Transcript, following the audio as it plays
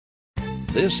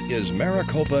This is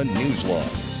Maricopa News Log.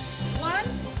 1,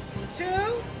 2,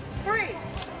 3.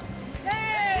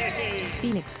 Yay!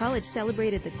 Phoenix College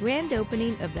celebrated the grand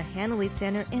opening of the Hanley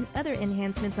Center and other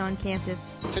enhancements on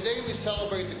campus. Today we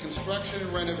celebrate the construction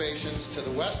and renovations to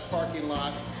the west parking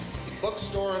lot,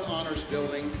 bookstore and honors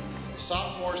building,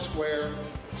 sophomore square,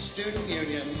 student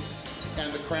union,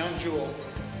 and the crown jewel,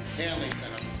 Hanley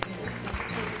Center.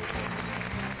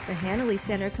 The Hanley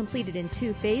Center, completed in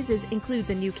 2 phases, includes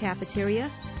a new cafeteria,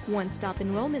 one-stop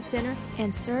enrollment center,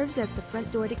 and serves as the front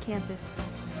door to campus.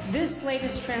 This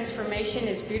latest transformation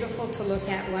is beautiful to look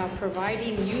at while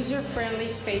providing user-friendly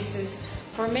spaces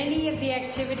for many of the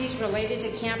activities related to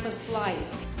campus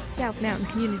life. South Mountain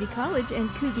Community College and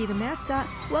Coogie the mascot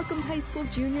welcomed high school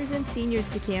juniors and seniors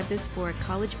to campus for a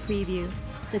college preview.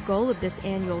 The goal of this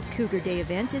annual Cougar Day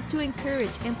event is to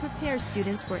encourage and prepare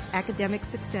students for academic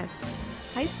success.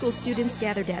 High school students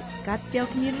gathered at Scottsdale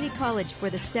Community College for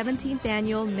the 17th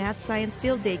annual Math Science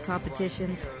Field Day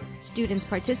competitions. Students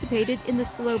participated in the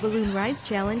Slow Balloon Rise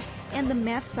Challenge and the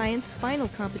Math Science Final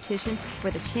competition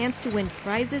for the chance to win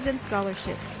prizes and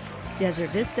scholarships.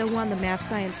 Desert Vista won the Math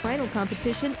Science Final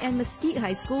competition and Mesquite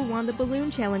High School won the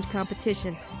Balloon Challenge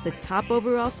competition. The top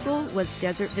overall school was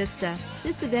Desert Vista.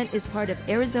 This event is part of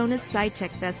Arizona's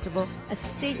SciTech Festival, a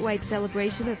statewide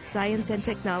celebration of science and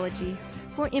technology.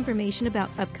 For information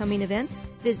about upcoming events,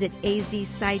 visit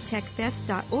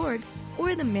azscitechfest.org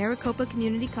or the Maricopa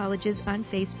Community Colleges on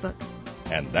Facebook.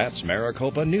 And that's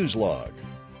Maricopa News Log.